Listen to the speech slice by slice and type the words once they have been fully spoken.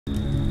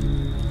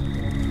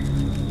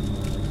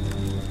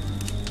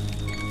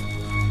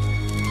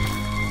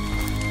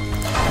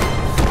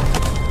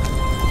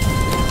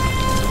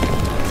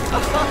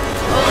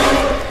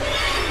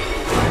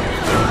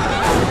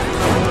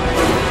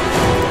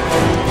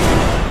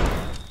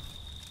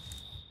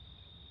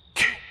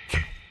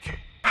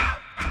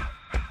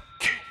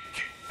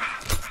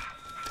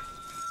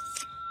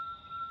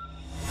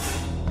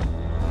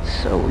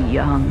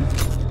young.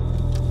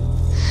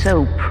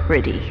 So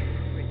pretty.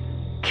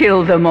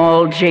 Kill them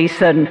all,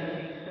 Jason.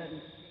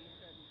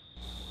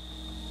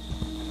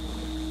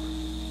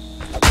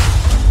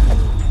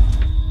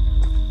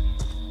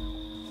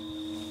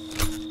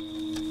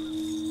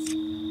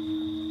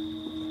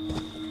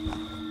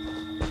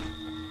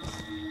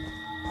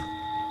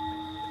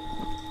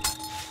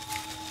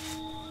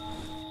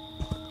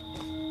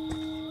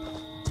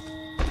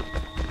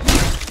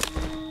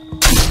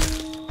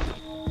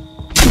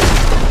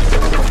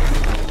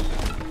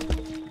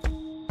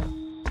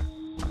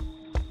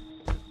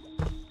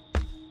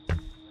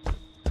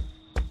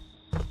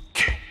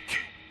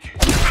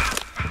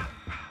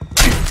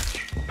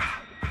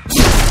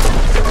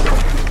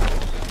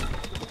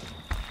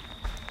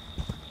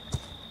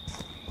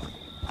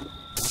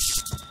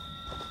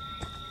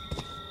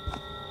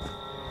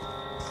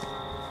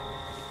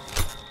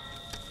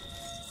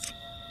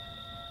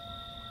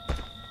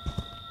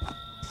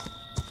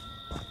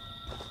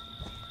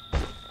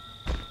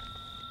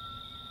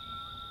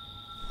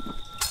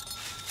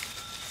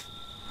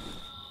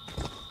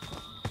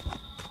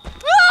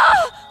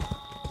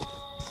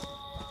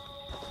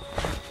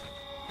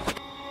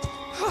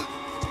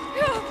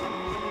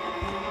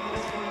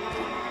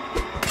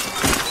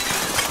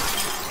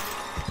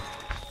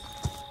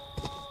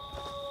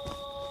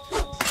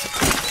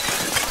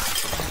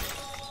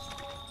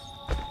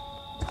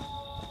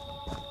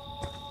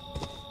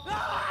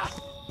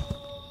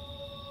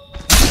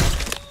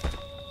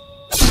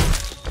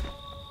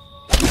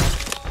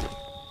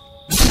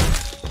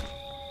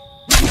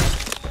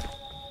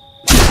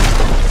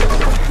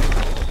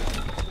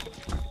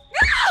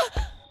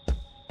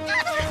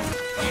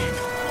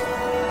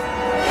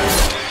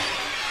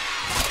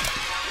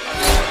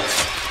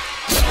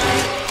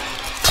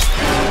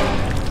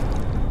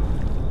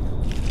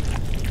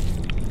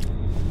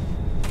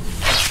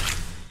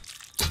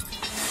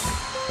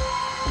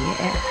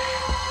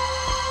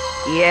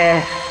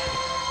 Yes,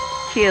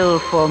 kill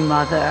for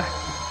Mother.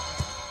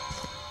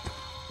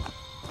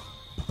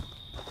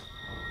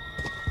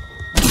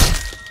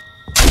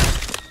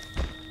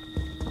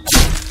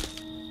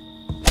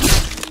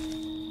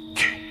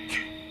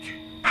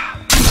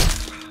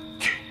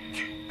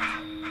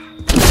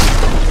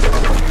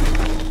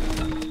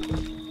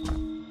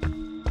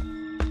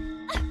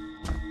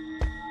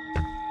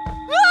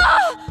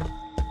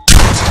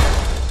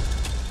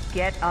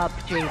 Get up,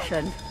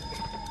 Jason.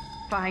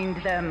 Find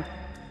them.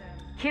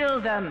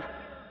 Kill them!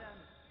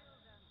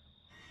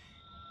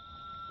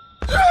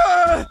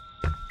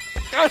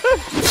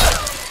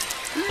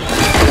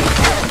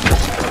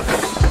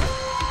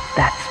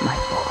 That's my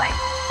boy.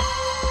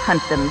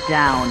 Hunt them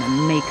down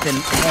and make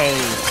them pay.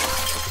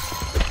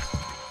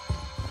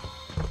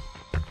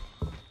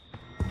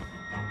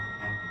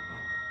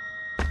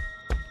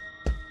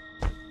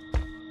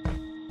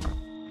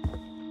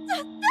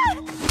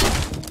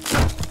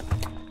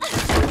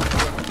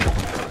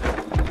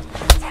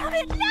 Damn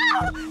it, no!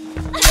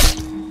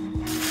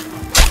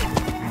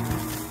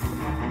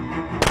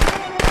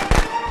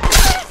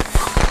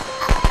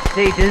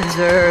 They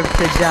deserve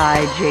to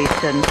die,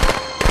 Jason.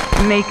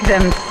 Make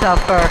them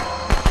suffer.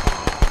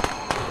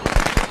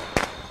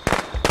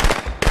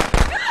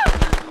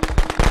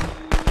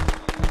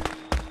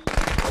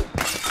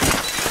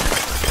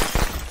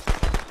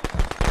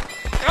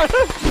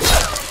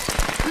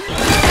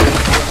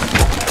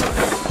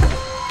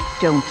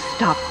 Don't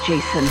stop,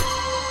 Jason.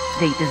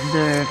 They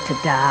deserve to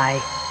die.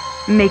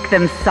 Make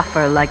them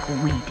suffer like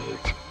we did.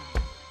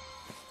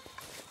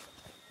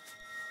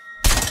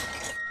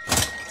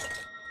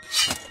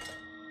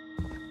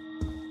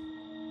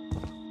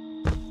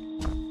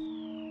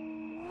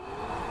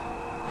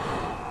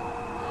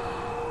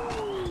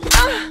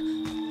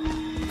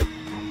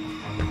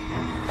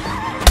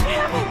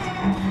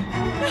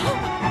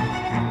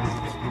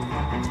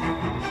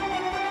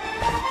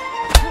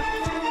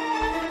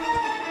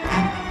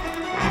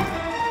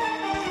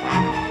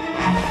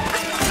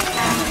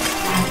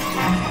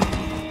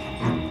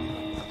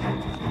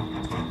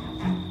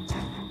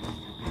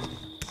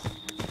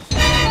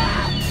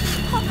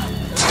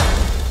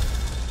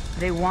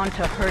 They want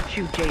to hurt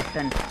you,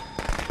 Jason.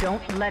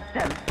 Don't let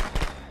them.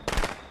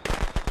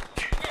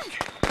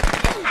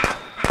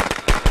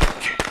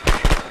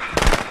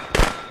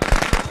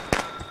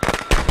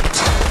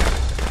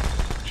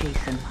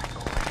 Jason, my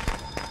boy,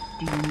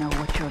 do you know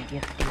what your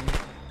gift is?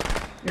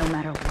 No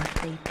matter what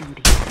they do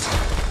to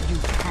you,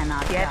 you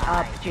cannot die. Get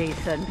up,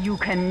 Jason. You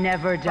can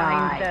never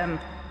die. Find them.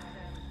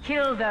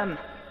 Kill them.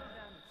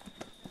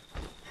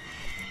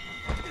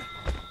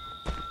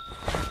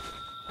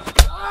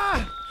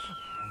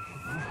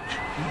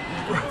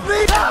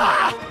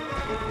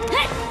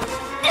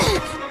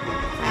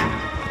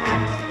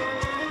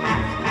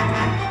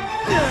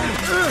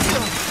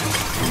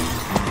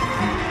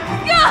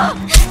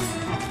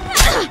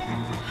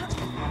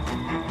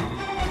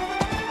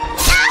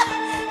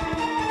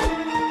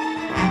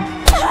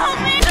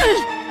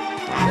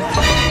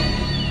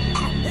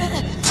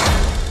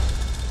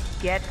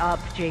 Get up,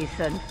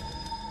 Jason.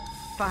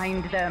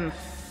 Find them.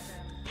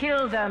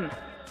 Kill them.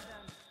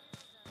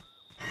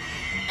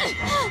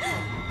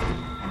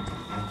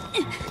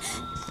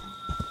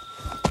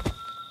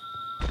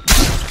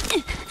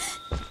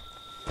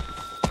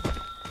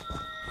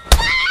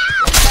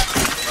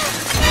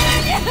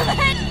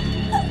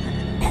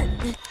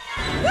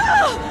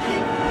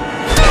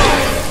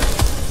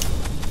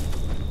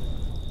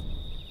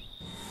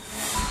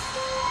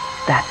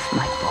 That's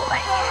my boy.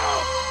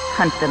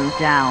 Hunt them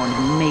down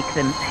and make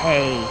them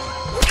pay.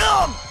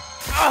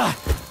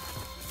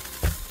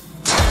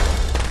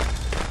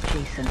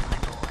 Jason, my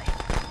boy,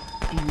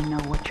 do you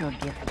know what your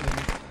gift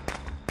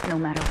is? No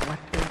matter what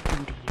they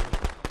do to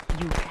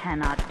you, you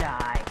cannot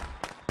die.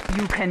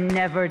 You can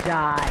never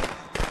die.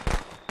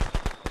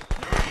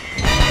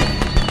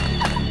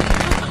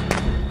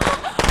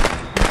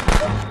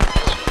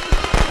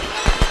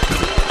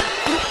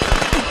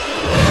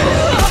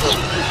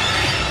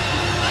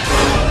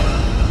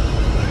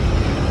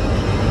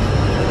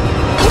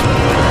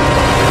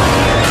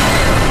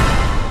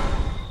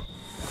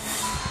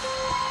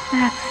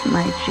 That's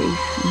my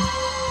Jason.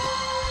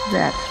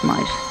 That's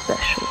my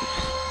special,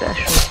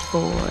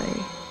 special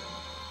boy.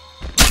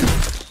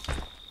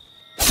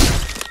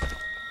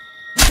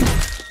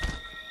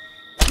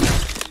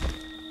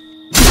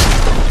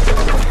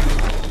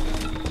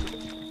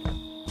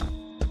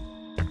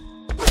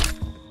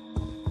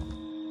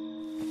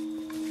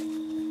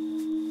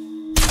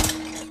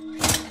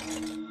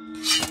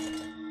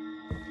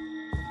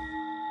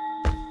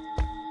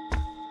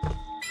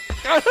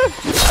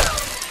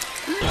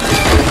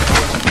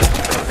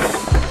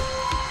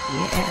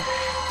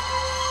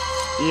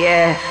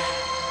 Yes.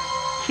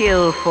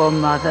 Kill for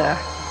Mother.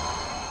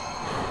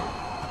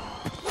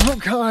 Oh,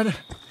 God.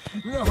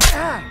 No.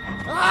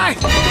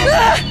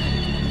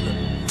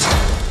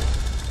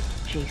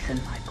 Jason,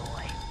 my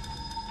boy,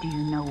 do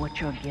you know what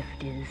your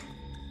gift is?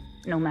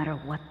 No matter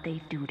what they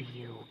do to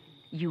you,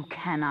 you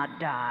cannot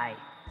die.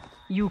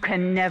 You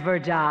can never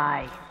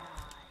die.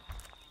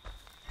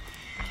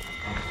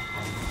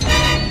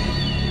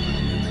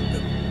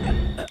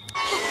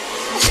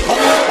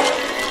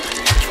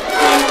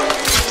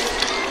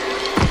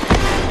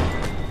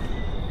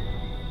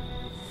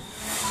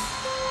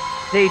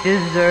 They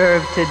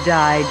deserve to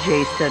die,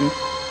 Jason.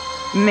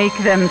 Make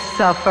them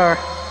suffer.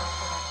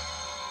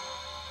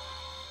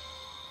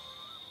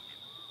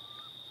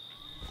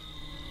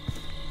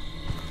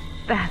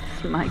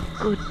 That's my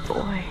good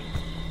boy.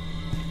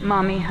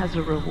 Mommy has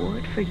a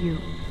reward for you.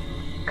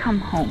 Come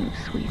home,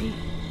 sweetie.